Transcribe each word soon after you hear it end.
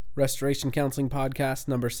Restoration Counseling Podcast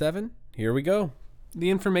number 7. Here we go. The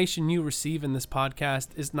information you receive in this podcast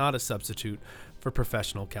is not a substitute for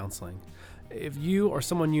professional counseling. If you or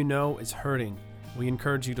someone you know is hurting, we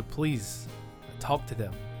encourage you to please talk to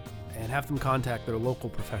them and have them contact their local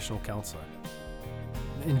professional counselor.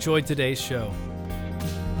 Enjoy today's show.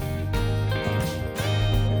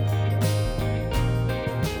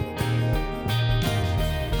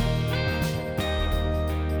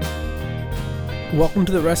 Welcome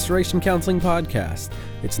to the Restoration Counseling Podcast.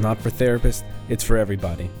 It's not for therapists, it's for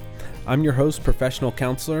everybody. I'm your host, professional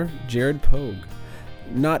counselor, Jared Pogue.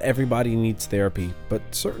 Not everybody needs therapy, but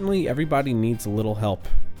certainly everybody needs a little help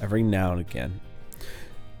every now and again.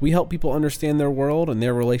 We help people understand their world and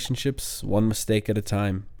their relationships one mistake at a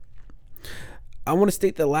time. I want to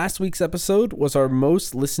state that last week's episode was our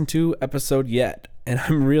most listened to episode yet, and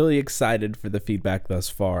I'm really excited for the feedback thus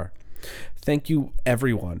far. Thank you,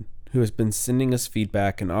 everyone who has been sending us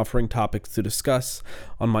feedback and offering topics to discuss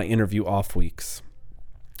on my interview off weeks.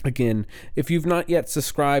 Again, if you've not yet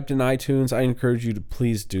subscribed in iTunes, I encourage you to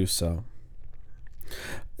please do so.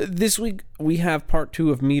 This week, we have part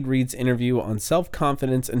 2 of Mead Reed's interview on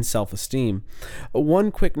self-confidence and self-esteem. One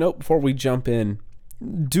quick note before we jump in.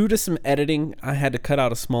 Due to some editing, I had to cut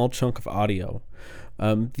out a small chunk of audio.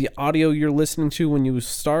 The audio you're listening to when you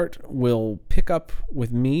start will pick up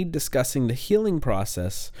with me discussing the healing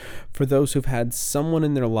process for those who've had someone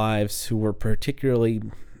in their lives who were particularly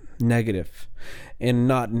negative and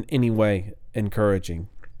not in any way encouraging.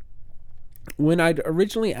 When I'd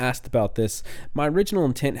originally asked about this, my original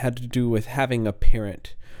intent had to do with having a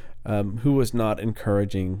parent who was not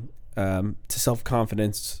encouraging to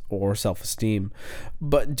self-confidence or self-esteem.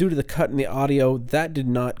 But due to the cut in the audio, that did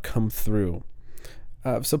not come through.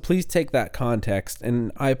 So please take that context,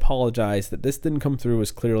 and I apologize that this didn't come through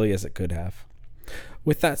as clearly as it could have.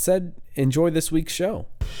 With that said, enjoy this week's show.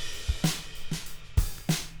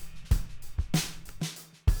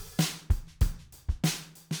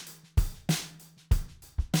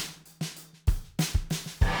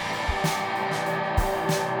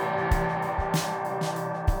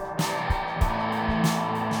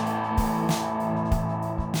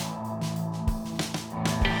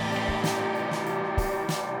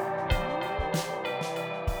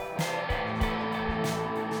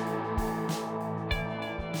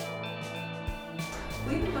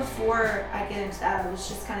 Before I get into that, I was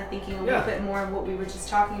just kind of thinking a little bit more of what we were just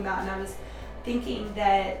talking about, and I was thinking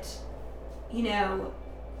that, you know,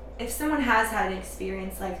 if someone has had an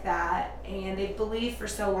experience like that and they've believed for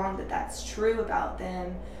so long that that's true about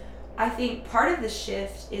them, I think part of the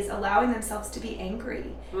shift is allowing themselves to be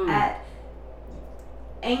angry at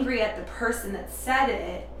the person that said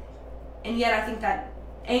it, and yet I think that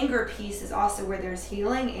anger piece is also where there's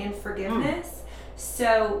healing and forgiveness.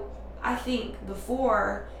 So I think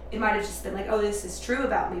before it might have just been like, oh, this is true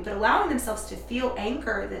about me, but allowing themselves to feel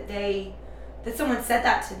anger that someone said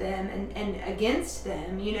that to them and against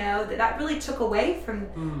them, you know, that really took away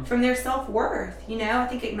from their self-worth. You know, I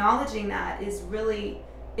think acknowledging that is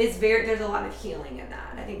there's a lot of healing in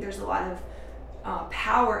that. I think there's a lot of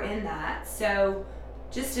power in that. So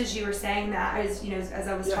just as you were saying that, as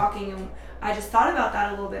I was talking, I just thought about that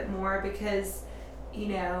a little bit more because, you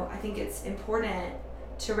know, I think it's important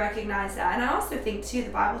to recognize that. And I also think too,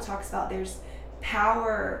 the Bible talks about there's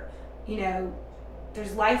power, you know,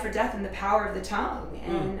 there's life or death in the power of the tongue.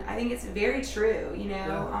 And I think it's very true, you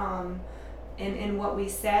know, in what we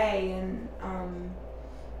say. And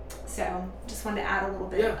so just wanted to add a little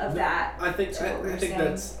bit of that. I think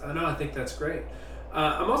that's great.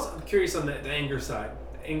 I'm also curious on the anger side.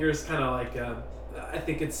 Anger is kind of like, I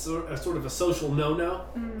think it's sort of a social no-no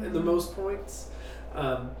at the most points.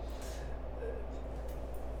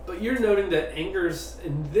 But you're noting that anger's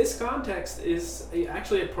in this context is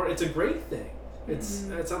actually it's a great thing. It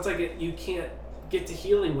sounds like you can't get to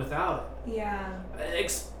healing without it. Yeah.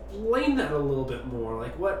 Explain that a little bit more.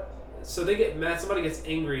 Like what? So they get mad. Somebody gets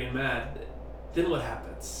angry and mad. Then what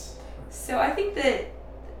happens? So I think that,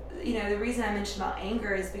 you know, the reason I mentioned about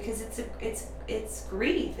anger is because it's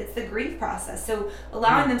grief. It's the grief process. So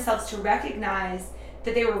allowing themselves to recognize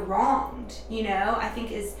that they were wronged, you know, I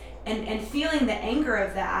think is. And feeling the anger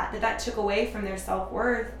of that took away from their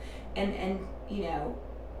self-worth and you know,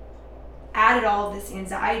 added all of this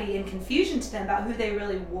anxiety and confusion to them about who they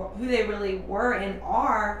really were and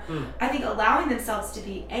are. I think allowing themselves to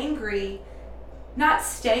be angry, not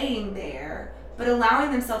staying there, but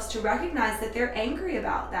allowing themselves to recognize that they're angry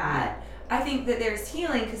about that. I think that there's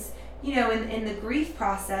healing because, you know, in the grief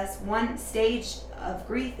process, one stage of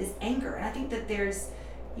grief is anger. And I think that there's,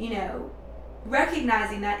 you know,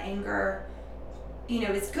 recognizing that anger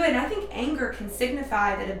is good. And I think anger can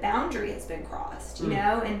signify that a boundary has been crossed, you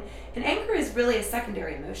know, and anger is really a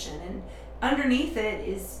secondary emotion, and underneath it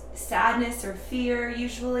is sadness or fear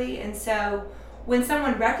usually. And so when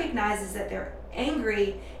someone recognizes that they're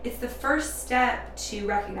angry, it's the first step to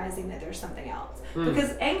recognizing that there's something else.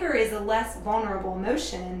 Because anger is a less vulnerable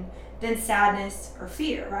emotion than sadness or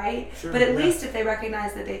fear, right? Sure, but at least if they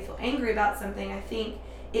recognize that they feel angry about something, I think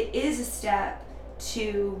it is a step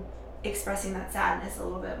to expressing that sadness a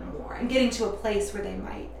little bit more and getting to a place where they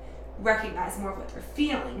might recognize more of what they're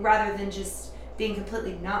feeling rather than just being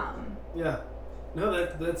completely numb. Yeah. No,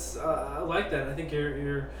 that's I like that. I think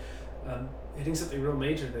you're hitting something real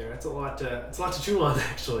major there. It's a lot to chew on,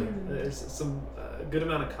 actually. There's some good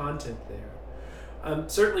amount of content there.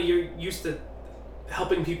 Certainly you're used to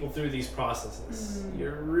helping people through these processes.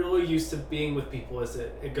 You're really used to being with people as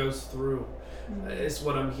it goes through, is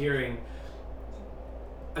what I'm hearing.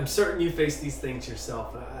 I'm certain you face these things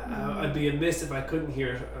yourself. I'd be amiss if I couldn't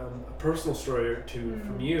hear a personal story or two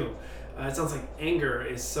from you. It sounds like anger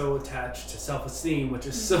is so attached to self-esteem, which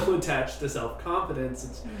is so attached to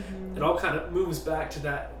self-confidence. It all kind of moves back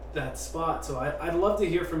to that spot. So I'd love to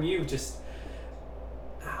hear from you, just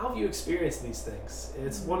how have you experienced these things?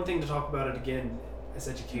 It's one thing to talk about it again as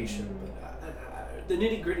education, but the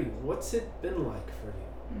nitty-gritty, what's it been like for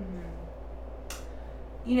you?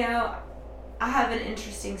 You know, I have an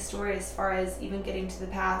interesting story as far as even getting to the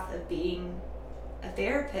path of being a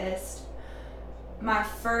therapist. My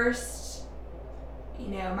first,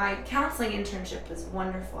 my counseling internship was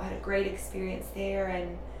wonderful. I had a great experience there.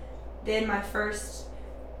 And then my first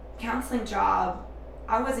counseling job,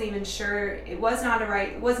 I wasn't even sure. It was not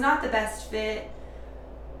the best fit.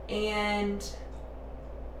 And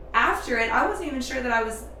after it, I wasn't even sure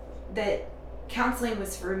that counseling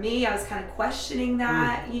was for me. I was kind of questioning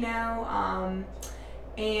that,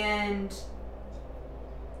 and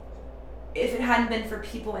if it hadn't been for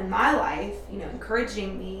people in my life,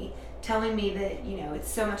 encouraging me, telling me that, it's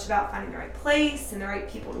so much about finding the right place and the right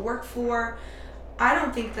people to work for, I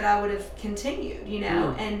don't think that I would have continued,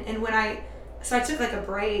 and so I took like a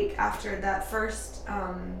break after that first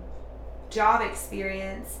job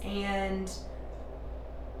experience, and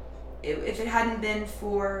if it hadn't been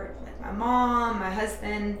for like my mom, my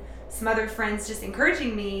husband, some other friends just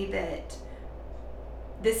encouraging me that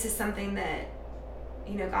this is something that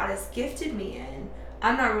God has gifted me in,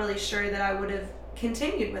 I'm not really sure that I would have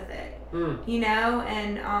continued with it. And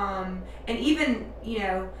even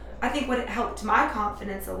I think what helped my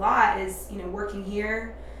confidence a lot is working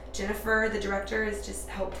here. Jennifer, the director, has just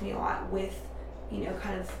helped me a lot with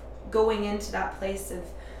kind of going into that place of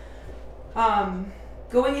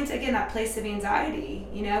that place of anxiety,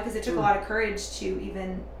 because it took a lot of courage to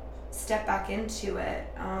even step back into it.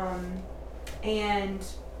 And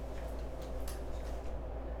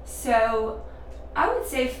so I would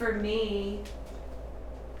say for me,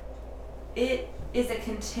 it is a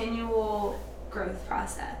continual growth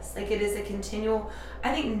process. Like it is a continual,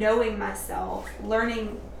 I think, knowing myself,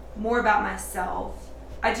 learning more about myself.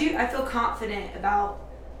 I feel confident about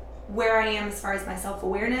where I am as far as my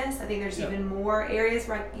self-awareness. I think there's even more areas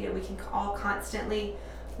where we can all constantly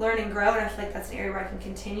learn and grow, and I feel like that's an area where I can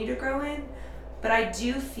continue to grow in. But I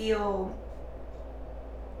do feel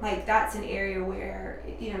like that's an area where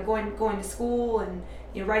going to school and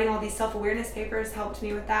writing all these self-awareness papers helped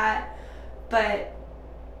me with that. But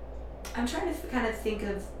I'm trying to kind of think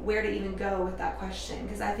of where to even go with that question,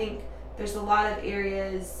 because I think there's a lot of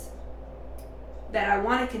areas that I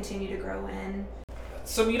want to continue to grow in.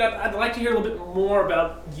 So Mead, I'd like to hear a little bit more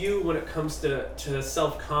about you when it comes to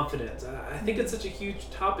self-confidence. I think it's such a huge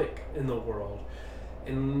topic in the world,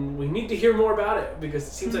 and we need to hear more about it, because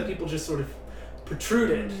it seems like people just sort of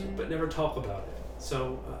protrude it but never talk about it.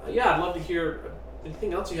 So I'd love to hear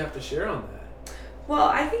anything else you have to share on that. Well,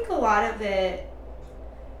 I think a lot of it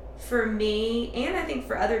for me, and I think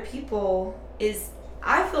for other people, is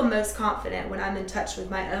I feel most confident when I'm in touch with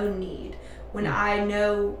my own need, when I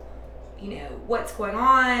know what's going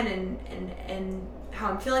on and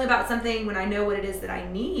how I'm feeling about something, when I know what it is that I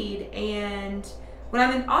need, and when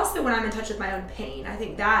I'm in touch with my own pain. I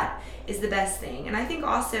think that is the best thing. And I think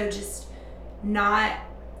also just not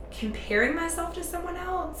comparing myself to someone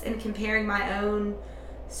else and comparing my own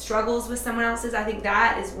struggles with someone else's. I think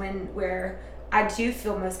that is where I do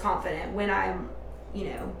feel most confident, when I'm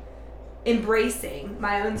embracing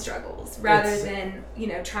my own struggles rather than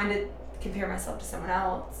trying to compare myself to someone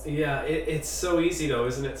else. Yeah, it's so easy though,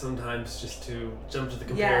 isn't it, sometimes just to jump to the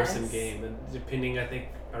comparison game, and depending, I think,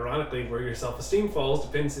 ironically, where your self-esteem falls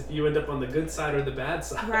depends if you end up on the good side or the bad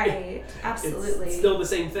side. Right, absolutely. It's still the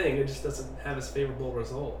same thing, it just doesn't have as favorable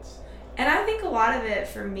results. And I think a lot of it,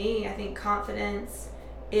 for me, I think confidence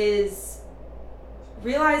is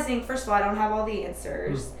realizing, first of all, I don't have all the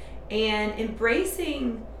answers, and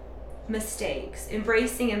embracing mistakes,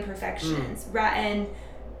 embracing imperfections, and,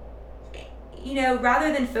 you know,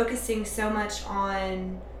 rather than focusing so much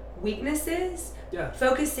on weaknesses,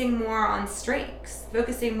 focusing more on strengths,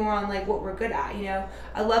 focusing more on like what we're good at. You know,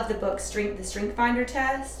 I love the book The Strength Finder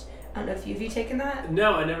Test. I don't know if have you taken that?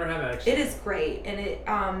 No, I never have actually. It is great, and it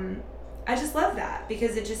I just love that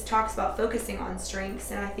because it just talks about focusing on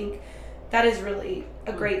strengths, and I think that is really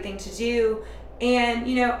a great thing to do. And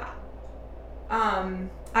you know,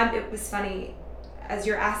 it was funny as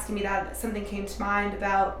you're asking me that, something came to mind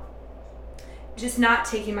about just not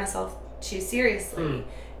taking myself too seriously.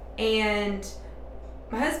 And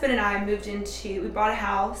my husband and I we bought a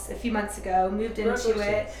house a few months ago, moved into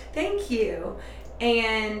it. Thank you.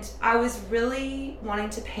 And I was really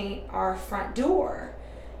wanting to paint our front door.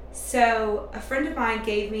 So a friend of mine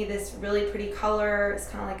gave me this really pretty color. It's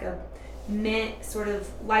kind of like a mint, sort of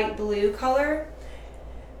light blue color,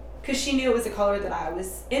 because she knew it was a color that I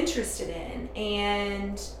was interested in.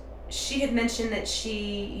 And she had mentioned that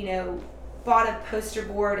she, you know, bought a poster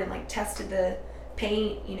board and like tested the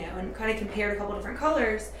paint, you know, and kind of compared a couple different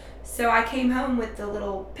colors. So I came home with the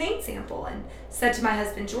little paint sample and said to my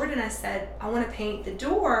husband Jordan, I said, I want to paint the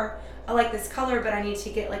door. I like this color, but I need to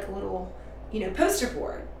get like a little, you know, poster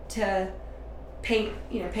board to paint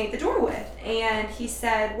the door with. And he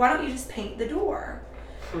said, why don't you just paint the door?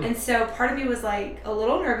 And so part of me was like a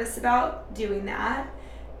little nervous about doing that,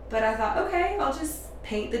 but I thought, okay, I'll just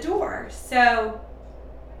paint the door. So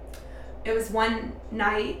it was one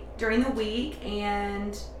night during the week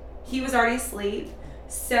and he was already asleep.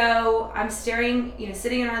 So I'm staring, you know,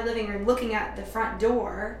 sitting in our living room looking at the front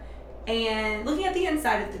door and looking at the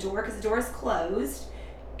inside of the door because the door is closed.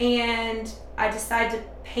 And I decided to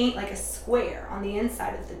paint like a square on the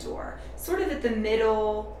inside of the door, sort of at the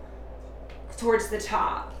middle towards the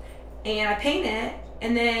top. And I paint it,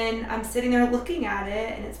 and then I'm sitting there looking at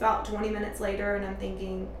it, and it's about 20 minutes later, and I'm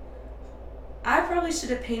thinking, I probably should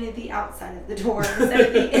have painted the outside of the door instead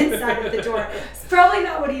of the inside of the door. It's probably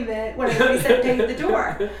not what he meant when he said paint the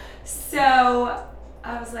door. So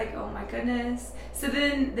I was like, oh my goodness. So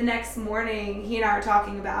then the next morning, he and I were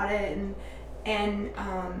talking about it, and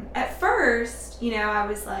at first, you know, I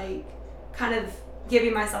was like kind of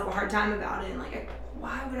giving myself a hard time about it, and like,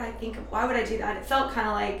 why would I do that? It felt kind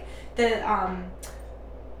of like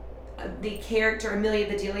the character Amelia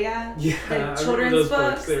Bedelia, the children's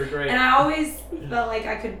books. They were great. And I always felt like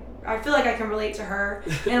I feel like I can relate to her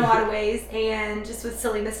in a lot of ways, and just with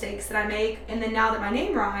silly mistakes that I make. And then now that my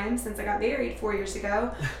name rhymes, since I got married 4 years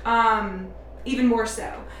ago, even more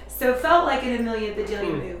so. So it felt like an Amelia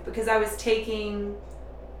Bedelia move, because I was taking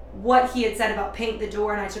what he had said about paint the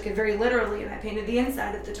door, and I took it very literally, and I painted the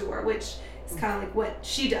inside of the door, which is kind of like what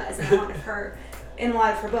she does in a lot of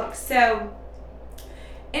her books. So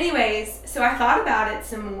anyways, so I thought about it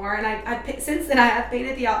some more, and I since then I have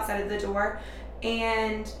painted the outside of the door.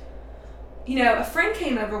 And you know, a friend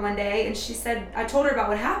came over one day, and she said, I told her about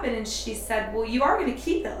what happened, and she said, well, you are going to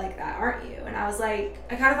keep it like that, aren't you? And I was like,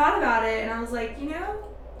 I kind of thought about it, and I was like, you know,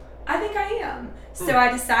 I think I am. So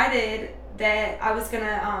I decided that I was going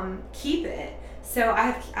to keep it. So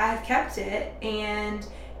I have kept it, and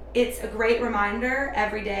it's a great reminder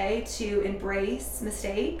every day to embrace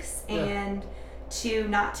mistakes and to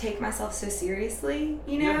not take myself so seriously,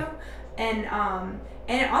 you know? And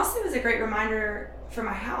it also is a great reminder for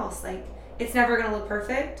my house. Like, it's never going to look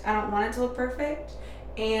perfect. I don't want it to look perfect.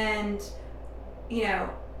 And, you know,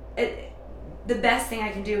 the best thing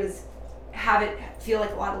I can do is have it feel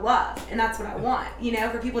like a lot of love. And that's what I want, you know,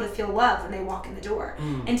 for people to feel love when they walk in the door.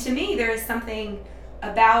 And to me, there is something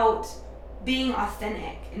about being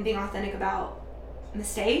authentic and being authentic about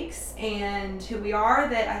mistakes and who we are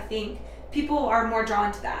that I think people are more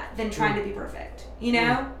drawn to that than trying to be perfect, you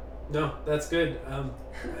know? No, that's good.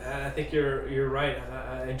 I think you're right.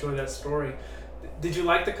 I enjoy that story. Did you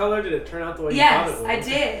like the color? Did it turn out the way you thought it would? Yes, I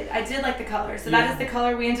did. I did like the color. So that is the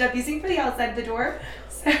color we ended up using for the outside of the door.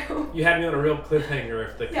 So you had me on a real cliffhanger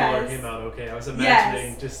if the color came out okay. I was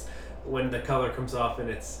imagining just when the color comes off and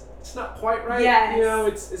it's not quite right. Yes. You know,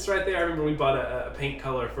 it's right there. I remember we bought a paint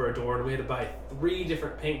color for a door, and we had to buy 3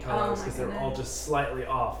 different paint colors because they were all just slightly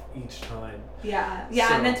off each time. Yeah, so,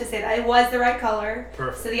 I meant to say that. It was the right color.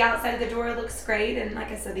 Perfect. So the outside of the door looks great, and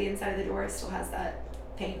like I said, the inside of the door still has that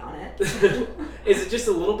paint on it. Is it just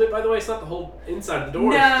a little bit, by the way? It's not the whole inside of the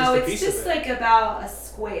door. No, it's just like about a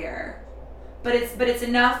square. But it's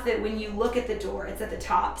enough that when you look at the door, it's at the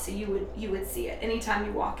top, so you would see it anytime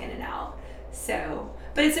you walk in and out. So,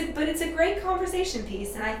 but it's a great conversation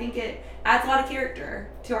piece, and I think it adds a lot of character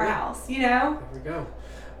to our house. There we go.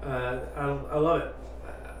 I love it.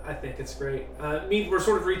 I think it's great. Mead, we're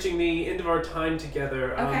sort of reaching the end of our time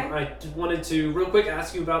together. Okay. I wanted to real quick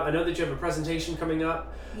ask you about, I know that you have a presentation coming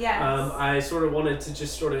up. Yes. I sort of wanted to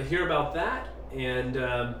just sort of hear about that and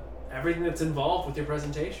everything that's involved with your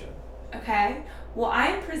presentation. Okay. Well, I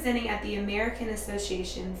am presenting at the American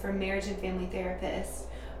Association for Marriage and Family Therapists,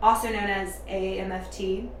 also known as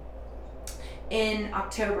AMFT, in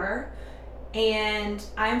October. And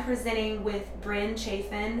I'm presenting with Bryn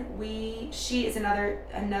Chafin. She is another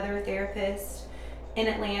therapist in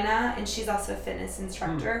Atlanta, and she's also a fitness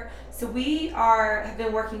instructor. So we have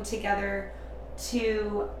been working together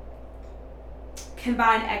to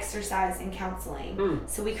combine exercise and counseling.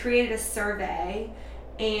 So we created a survey,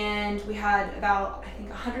 and we had about, I think,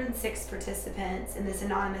 106 participants in this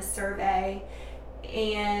anonymous survey.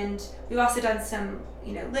 And we've also done some,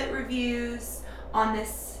 lit reviews on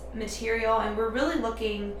this material, and we're really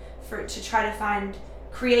looking to try to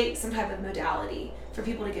create some type of modality for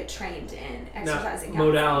people to get trained in exercise and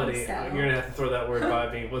counseling. Modality, so, you're gonna have to throw that word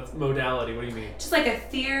by me. What's modality? What do you mean? Just like a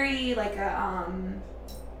theory, like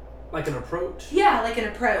like an approach? Yeah, like an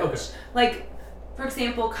approach. Okay. Like, for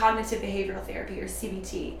example, cognitive behavioral therapy, or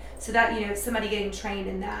CBT. So that, somebody getting trained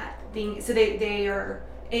in that, they are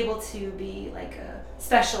able to be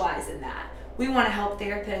specialize in that. We want to help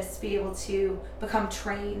therapists be able to become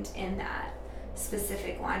trained in that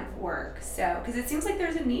specific line of work. So, because it seems like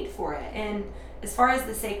there's a need for it, and as far as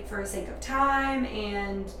for sake of time,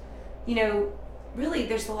 and really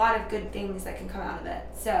there's a lot of good things that can come out of it.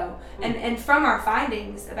 So, and from our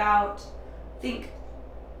findings, about, I think,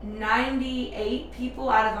 98 people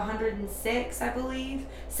out of 106, I believe,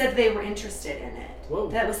 said they were interested in it. Whoa.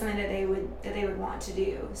 That was something that they would want to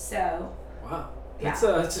do. So, wow. Yeah.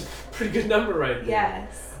 That's a pretty good number right there.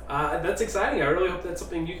 Yes. That's exciting. I really hope that's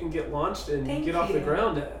something you can get launched and get off the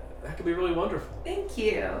ground. That could be really wonderful. Thank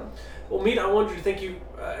you. Well, Mead, I wanted to thank you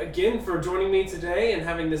again for joining me today and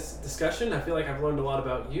having this discussion. I feel like I've learned a lot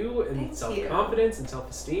about you and self-confidence and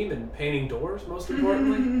self-esteem and painting doors, most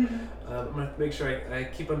importantly. I'm going to have to make sure I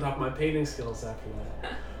keep on top of my painting skills after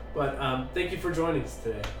that. But thank you for joining us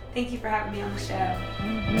today. Thank you for having me on the show.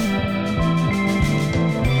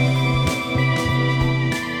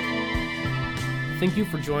 Thank you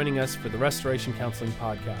for joining us for the Restoration Counseling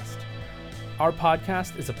Podcast. Our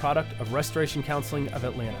podcast is a product of Restoration Counseling of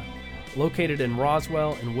Atlanta, located in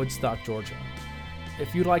Roswell and Woodstock, Georgia.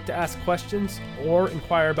 If you'd like to ask questions or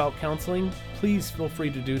inquire about counseling, please feel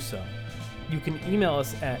free to do so. You can email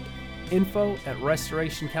us at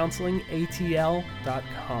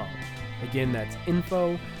info@restorationcounselingatl.com. Again, that's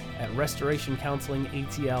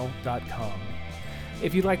info@restorationcounselingatl.com.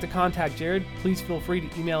 If you'd like to contact Jared, please feel free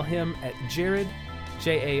to email him at Jared,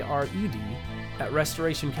 Jared,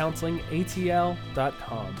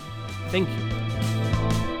 @restorationcounselingatl.com. Thank you.